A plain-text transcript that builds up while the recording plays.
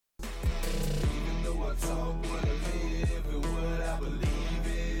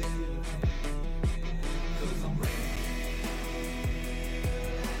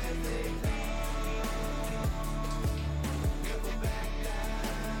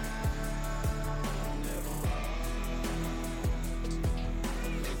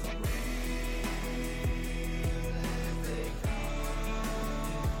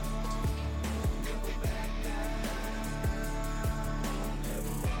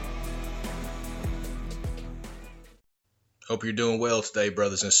Hope you're doing well today,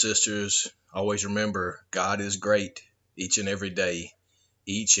 brothers and sisters. Always remember, God is great each and every day,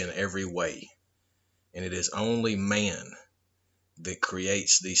 each and every way. And it is only man that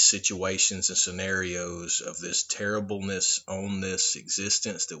creates these situations and scenarios of this terribleness on this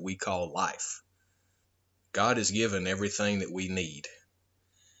existence that we call life. God has given everything that we need.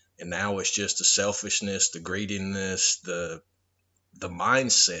 And now it's just the selfishness, the greediness, the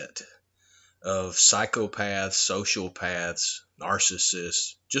mindset of psychopaths, sociopaths,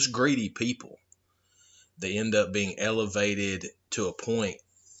 narcissists, just greedy people. They end up being elevated to a point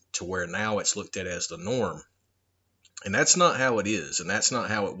to where now it's looked at as the norm. And that's not how it is, and that's not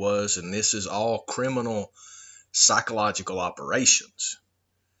how it was, and this is all criminal psychological operations.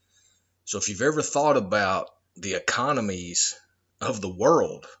 So if you've ever thought about the economies of the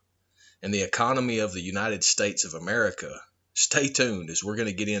world and the economy of the United States of America, stay tuned as we're going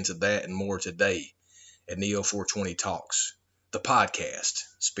to get into that and more today at Neo 420 Talks, the podcast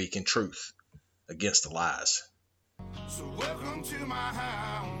speaking truth against the lies. So welcome to my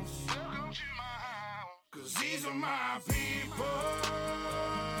house, cause these are my people,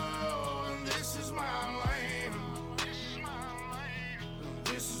 and this is my land,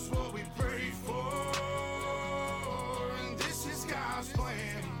 this is what we pray for, and this is God's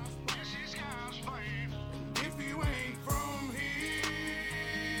plan. If you ain't from here,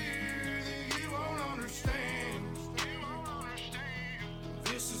 then you won't understand.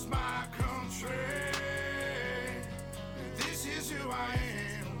 This is my country, and this is who I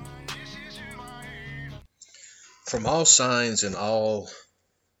am. From all signs and all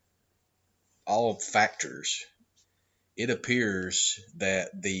factors, it appears that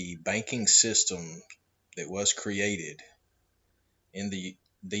the banking system that was created in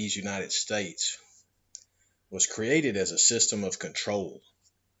these United States was created as a system of control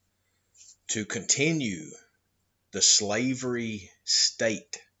to continue the slavery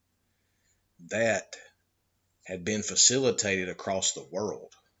state that had been facilitated across the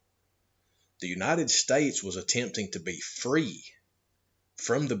world. The United States was attempting to be free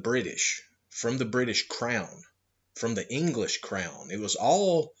from the British crown, from the English crown. It was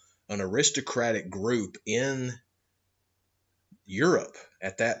all an aristocratic group in Europe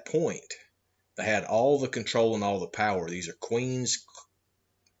at that point. They had all the control and all the power. These are queens,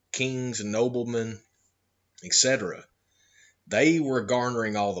 kings, and noblemen, etc. They were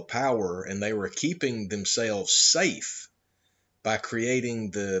garnering all the power, and they were keeping themselves safe by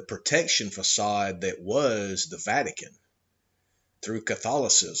creating the protection facade that was the Vatican through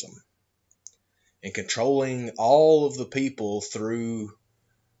Catholicism, and controlling all of the people through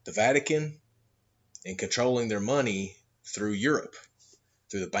the Vatican and controlling their money through Europe,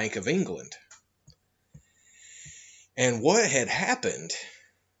 through the Bank of England. And what had happened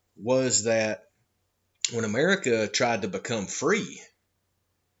was that when America tried to become free,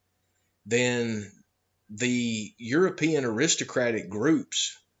 then the European aristocratic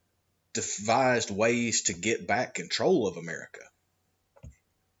groups devised ways to get back control of America.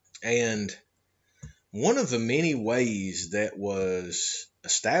 And one of the many ways that was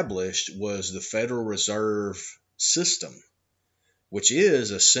established was the Federal Reserve System, which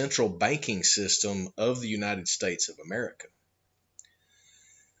is a central banking system of the United States of America.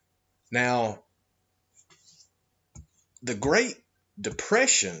 Now, the Great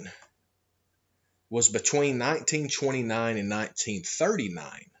Depression was between 1929 and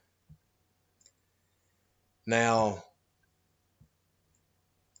 1939. Now,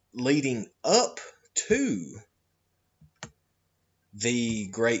 leading up to the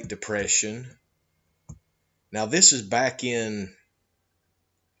Great Depression, now this is back in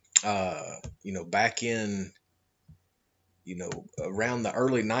around the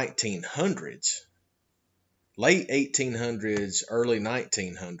early 1900s, late 1800s, early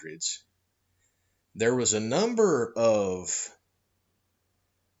 1900s, there was a number of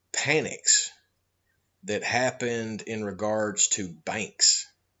panics that happened in regards to banks.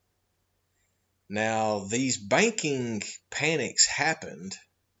 Now, these banking panics happened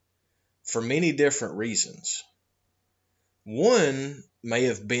for many different reasons. One may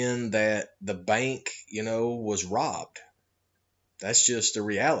have been that the bank, was robbed. That's just a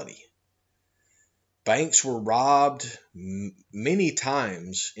reality. Banks were robbed many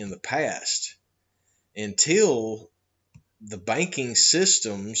times in the past until the banking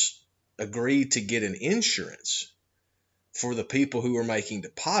systems agreed to get an insurance for the people who were making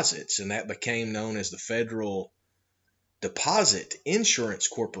deposits, and that became known as the Federal Deposit Insurance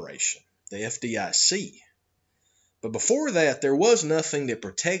Corporation, the FDIC. But before that, there was nothing that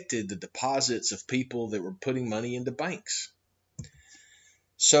protected the deposits of people that were putting money into banks.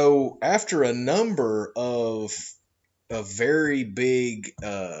 So after a number of of very big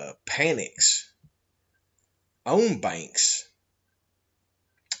panics on banks,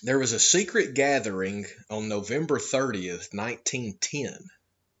 there was a secret gathering on November 30th, 1910,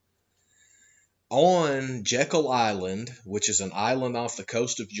 on Jekyll Island, which is an island off the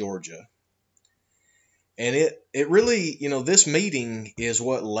coast of Georgia. And it really, this meeting is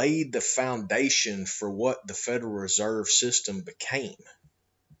what laid the foundation for what the Federal Reserve System became.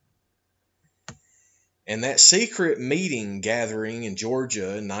 And that secret meeting gathering in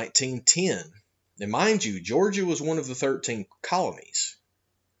Georgia in 1910, and mind you, Georgia was one of the 13 colonies.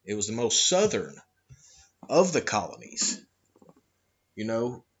 It was the most southern of the colonies.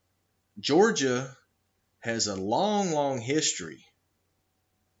 Georgia has a long, long history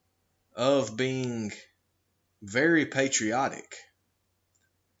of being very patriotic.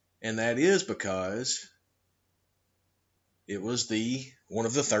 And that is because it was one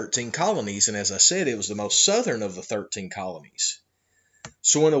of the 13 colonies. And as I said, it was the most southern of the 13 colonies.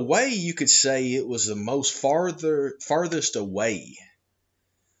 So in a way, you could say it was the most farthest away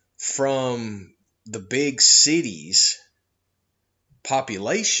from the big cities'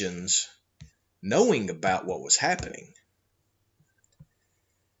 populations knowing about what was happening.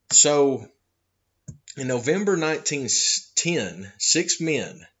 So in November 1910, 6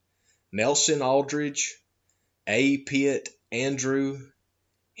 men, Nelson Aldrich, A. Pitt Andrew,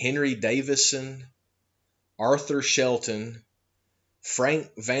 Henry Davison, Arthur Shelton, Frank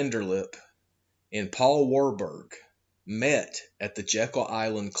Vanderlip, and Paul Warburg met at the Jekyll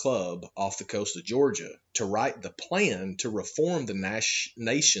Island Club off the coast of Georgia to write the plan to reform the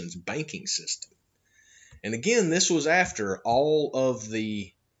nation's banking system. And again, this was after all of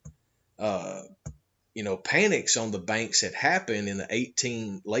the panics on the banks had happened in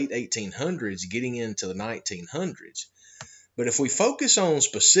the late 1800s, getting into the 1900s. But if we focus on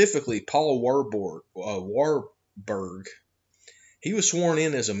specifically Paul Warburg, he was sworn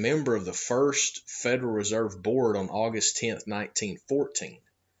in as a member of the first Federal Reserve Board on August 10th, 1914.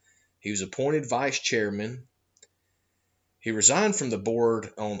 He was appointed vice chairman. He resigned from the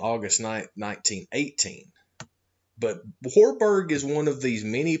board on August 9th, 1918. But Warburg is one of these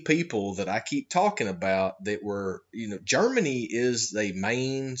many people that I keep talking about that were, Germany is the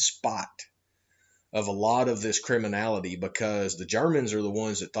main spot of a lot of this criminality, because the Germans are the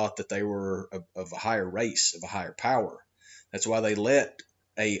ones that thought that they were of a higher race, of a higher power. That's why they let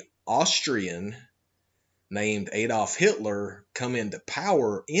an Austrian named Adolf Hitler come into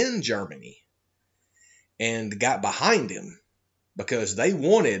power in Germany and got behind him, because they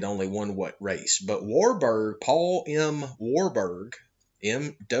wanted only one race. But Warburg, Paul M. Warburg,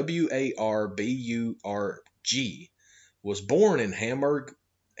 Warburg, was born in Hamburg,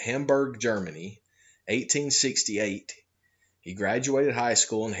 Germany, 1868. He graduated high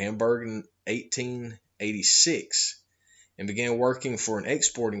school in Hamburg in 1886 and began working for an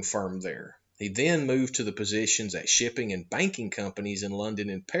exporting firm there. He then moved to the positions at shipping and banking companies in London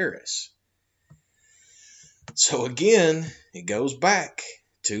and Paris. So again, it goes back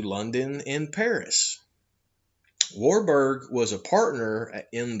to London and Paris. Warburg was a partner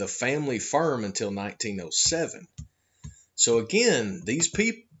in the family firm until 1907. So again, these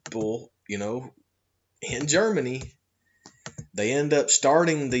people, in Germany, they end up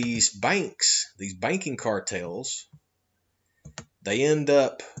starting these banks, these banking cartels. They end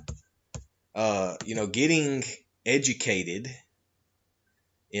up, getting educated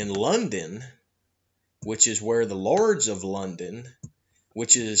in London, which is where the Lords of London,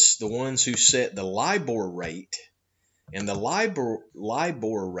 which is the ones who set the LIBOR rate, and the LIBOR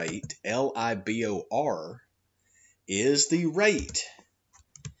rate, LIBOR, is the rate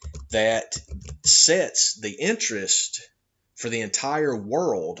that sets the interest for the entire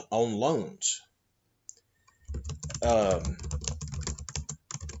world on loans.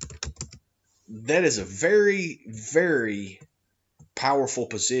 That is a very, very powerful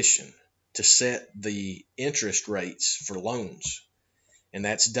position to set the interest rates for loans. And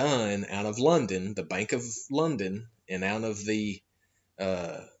that's done out of London, the Bank of London, and out of the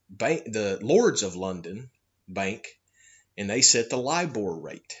Lords of London Bank, and they set the LIBOR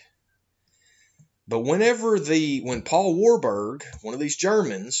rate. But when Paul Warburg, one of these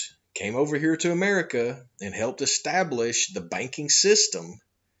Germans, came over here to America and helped establish the banking system,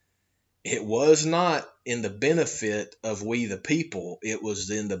 it was not in the benefit of we the people. It was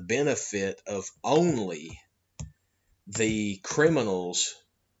in the benefit of only the criminals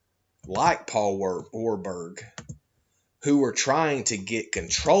like Paul Warburg, who were trying to get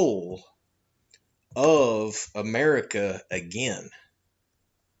control of America again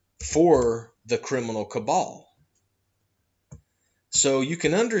for the criminal cabal. So you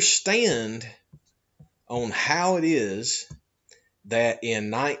can understand on how it is that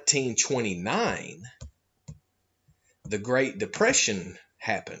in 1929, the Great Depression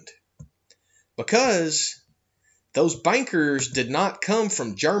happened. Because those bankers did not come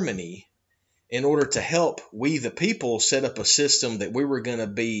from Germany in order to help we the people set up a system that we were going to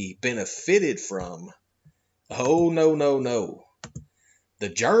be benefited from. Oh, no, no, no. The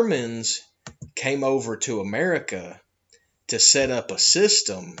Germans came over to America to set up a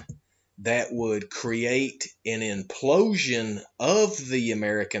system that would create an implosion of the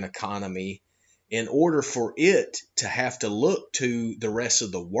American economy in order for it to have to look to the rest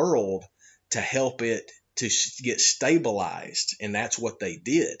of the world to help it to get stabilized. And that's what they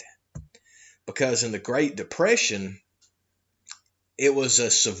did. Because in the Great Depression, it was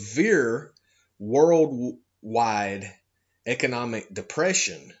a severe worldwide economic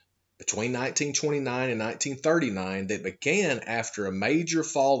depression between 1929 and 1939 that began after a major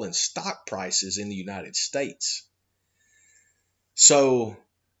fall in stock prices in the United States. So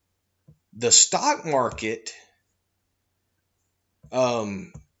the stock market,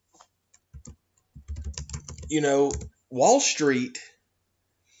 Wall Street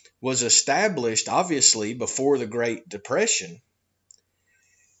was established obviously before the Great Depression.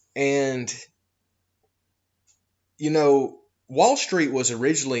 And, Wall Street was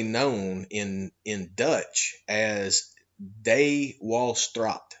originally known in Dutch as De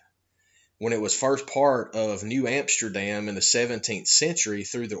Wallstraat when it was first part of New Amsterdam in the 17th century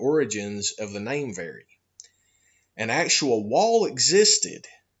through the origins of the name vary. An actual wall existed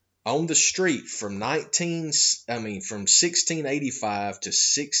on the street from 1685 to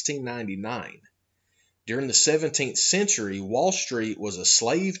 1699. During the 17th century, Wall Street was a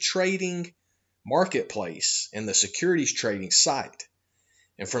slave trading marketplace and the securities trading site.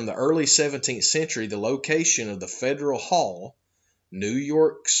 And from the early 17th century, the location of the Federal Hall, New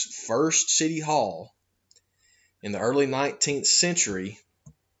York's first city hall, in the early 19th century,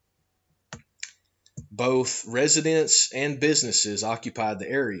 both residents and businesses occupied the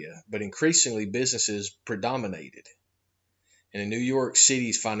area, but increasingly businesses predominated. And New York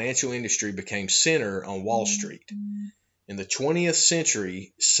City's financial industry became centered on Wall Street. In the 20th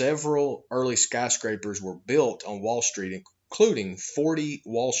century, several early skyscrapers were built on Wall Street, including 40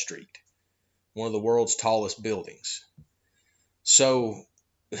 Wall Street, one of the world's tallest buildings. So,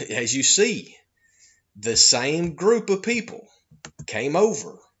 as you see, the same group of people came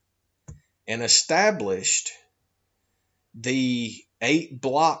over and established the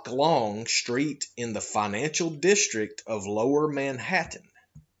 8-block-long street in the financial district of Lower Manhattan.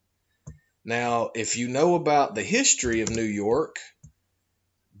 Now, if you know about the history of New York,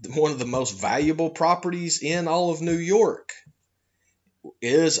 one of the most valuable properties in all of New York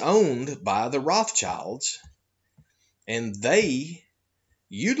is owned by the Rothschilds, and they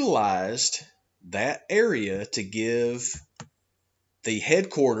utilized that area to give the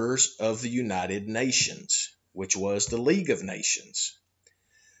headquarters of the United Nations, which was the League of Nations.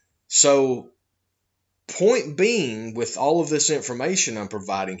 So, point being, with all of this information I'm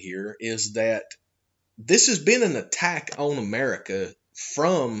providing here, is that this has been an attack on America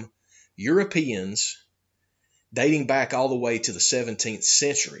from Europeans dating back all the way to the 17th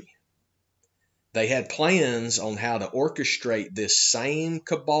century. They had plans on how to orchestrate this same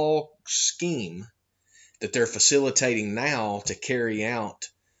cabal scheme that they're facilitating now to carry out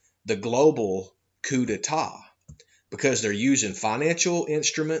the global coup d'etat, because they're using financial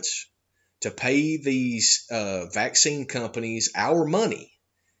instruments to pay these vaccine companies our money,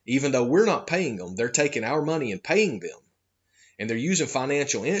 even though we're not paying them. They're taking our money and paying them. And they're using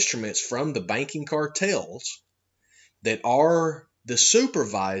financial instruments from the banking cartels that are the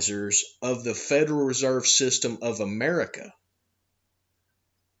supervisors of the Federal Reserve System of America.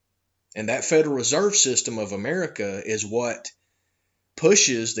 And that Federal Reserve System of America is what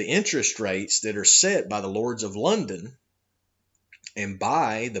pushes the interest rates that are set by the Lords of London and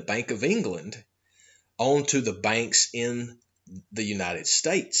by the Bank of England onto the banks in the United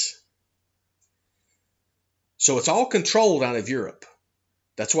States. So it's all controlled out of Europe.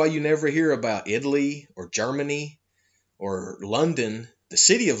 That's why you never hear about Italy or Germany or London, the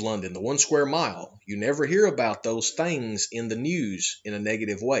city of London, the 1 square mile. You never hear about those things in the news in a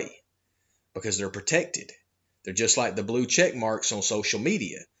negative way because they're protected. They're just like the blue check marks on social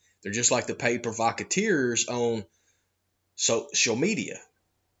media. They're just like the paid provocateurs on social media.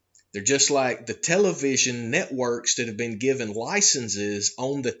 They're just like the television networks that have been given licenses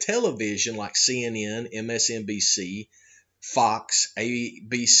on the television, like CNN, MSNBC, Fox,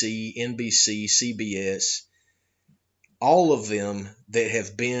 ABC, NBC, CBS, all of them that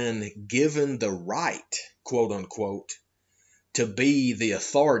have been given the right, quote unquote, to be the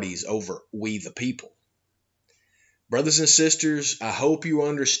authorities over we the people. Brothers and sisters, I hope you are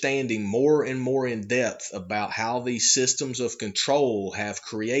understanding more and more in depth about how these systems of control have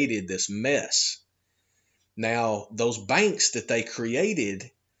created this mess. Now, those banks that they created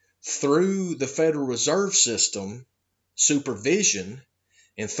through the Federal Reserve System supervision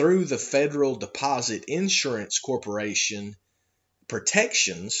and through the Federal Deposit Insurance Corporation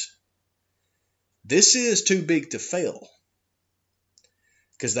protections, this is too big to fail,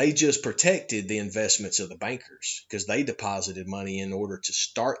 because they just protected the investments of the bankers, because they deposited money in order to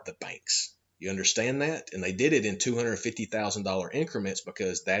start the banks. You understand that? And they did it in $250,000 increments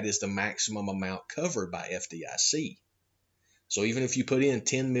because that is the maximum amount covered by FDIC. So even if you put in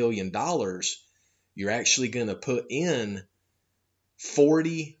 $10 million, you're actually going to put in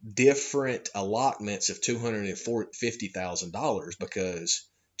 40 different allotments of $250,000, because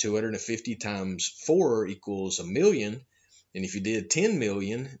 250 times 4 equals $1 million. And if you did 10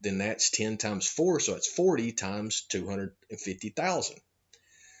 million, then that's 10 times 4. So it's 40 times 250,000.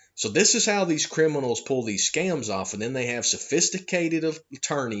 So this is how these criminals pull these scams off. And then they have sophisticated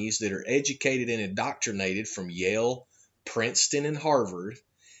attorneys that are educated and indoctrinated from Yale, Princeton, and Harvard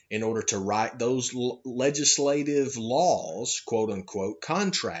in order to write those legislative laws, quote unquote,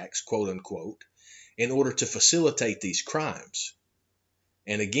 contracts, quote unquote, in order to facilitate these crimes.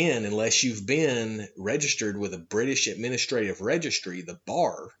 And again, unless you've been registered with a British Administrative Registry, the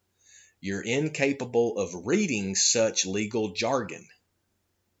bar, you're incapable of reading such legal jargon,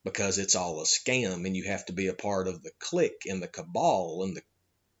 because it's all a scam, and you have to be a part of the clique and the cabal and the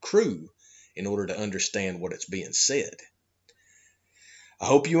crew in order to understand what it's being said. I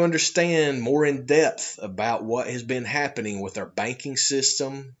hope you understand more in depth about what has been happening with our banking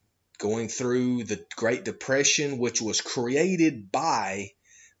system, going through the Great Depression, which was created by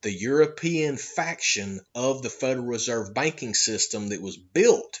the European faction of the Federal Reserve banking system that was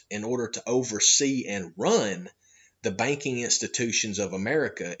built in order to oversee and run the banking institutions of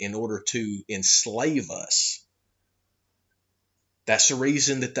America in order to enslave us. That's the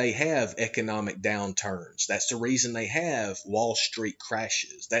reason that they have economic downturns. That's the reason they have Wall Street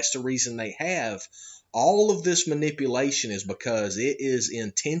crashes. That's the reason they have all of this manipulation, is because it is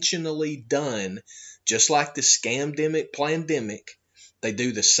intentionally done, just like the scamdemic, plandemic. They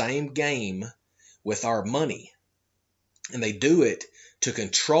do the same game with our money. And they do it to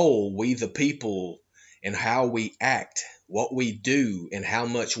control we the people and how we act, what we do, and how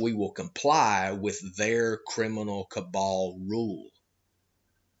much we will comply with their criminal cabal rule.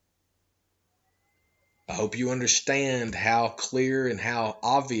 I hope you understand how clear and how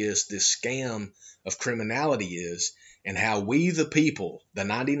obvious this scam of criminality is, and how we the people, the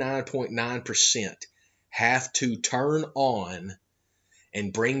 99.9%, have to turn on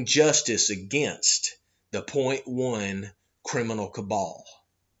and bring justice against the 0.1 criminal cabal.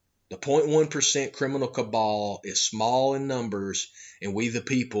 The 0.1% criminal cabal is small in numbers, and we the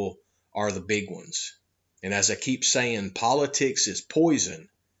people are the big ones. And as I keep saying, politics is poison.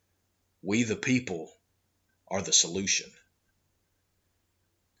 We the people are the solution.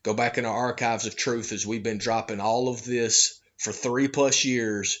 Go back in our archives of truth, as we've been dropping all of this for 3+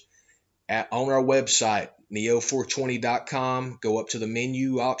 years on our website, neo420.com. Go up to the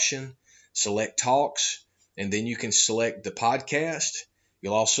menu option, select talks, and then you can select the podcast.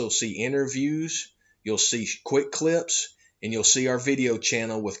 You'll also see interviews, you'll see quick clips, and you'll see our video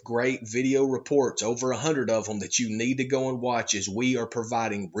channel with great video reports, over 100 of them that you need to go and watch, as we are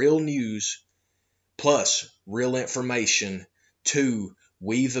providing real news plus real information to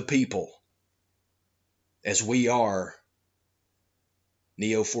we the people, as we are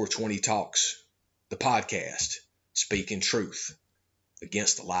Neo 420 Talks, the podcast, speaking truth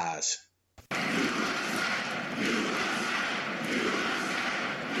against the lies.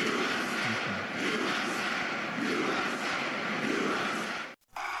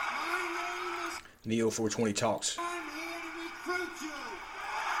 Neo 420 Talks. I'm here to recruit you.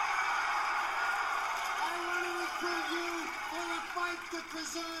 I want to recruit you for a fight to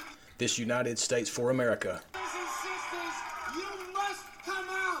preserve. This United States for America. Brothers and sisters, you must come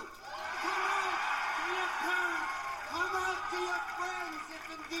out. Come out to your parents. Come out to your friends, if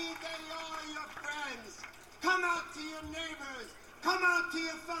indeed they are your friends. Come out to your neighbors. Come out to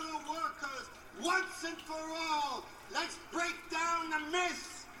your fellow workers. Once and for all, let's break down the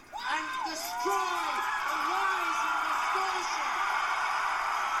myths and destroy the lies and distortion.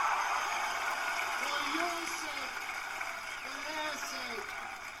 For your sake, for their sake,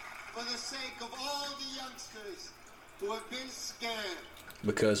 for the sake of all the youngsters who have been scared.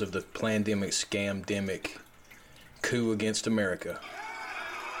 Because of the plandemic, scamdemic coup against America.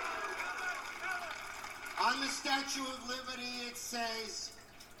 On the Statue of Liberty it says,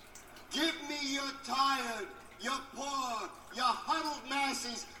 "Give me your tired, your poor, your huddled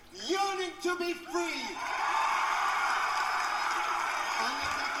masses yearning to be free. On the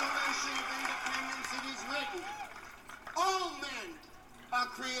Declaration of Independence it is written, all men are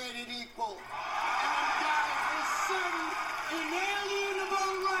created equal and endowed with certain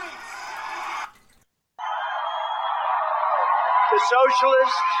inalienable rights. The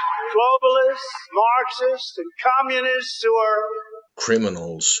socialists, globalists, Marxists, and communists who are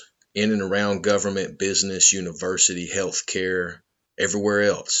criminals in and around government, business, university, healthcare, everywhere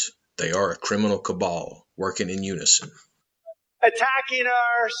else. They are a criminal cabal working in unison. attacking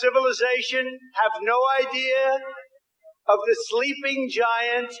our civilization have no idea of the sleeping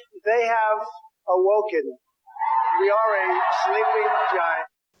giant they have awoken. We are a sleeping giant.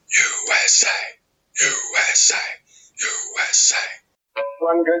 USA, USA, USA.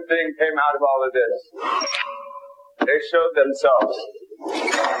 One good thing came out of all of this. They showed themselves.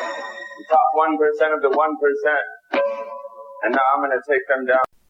 The top 1% of the 1%. And now I'm going to take them down.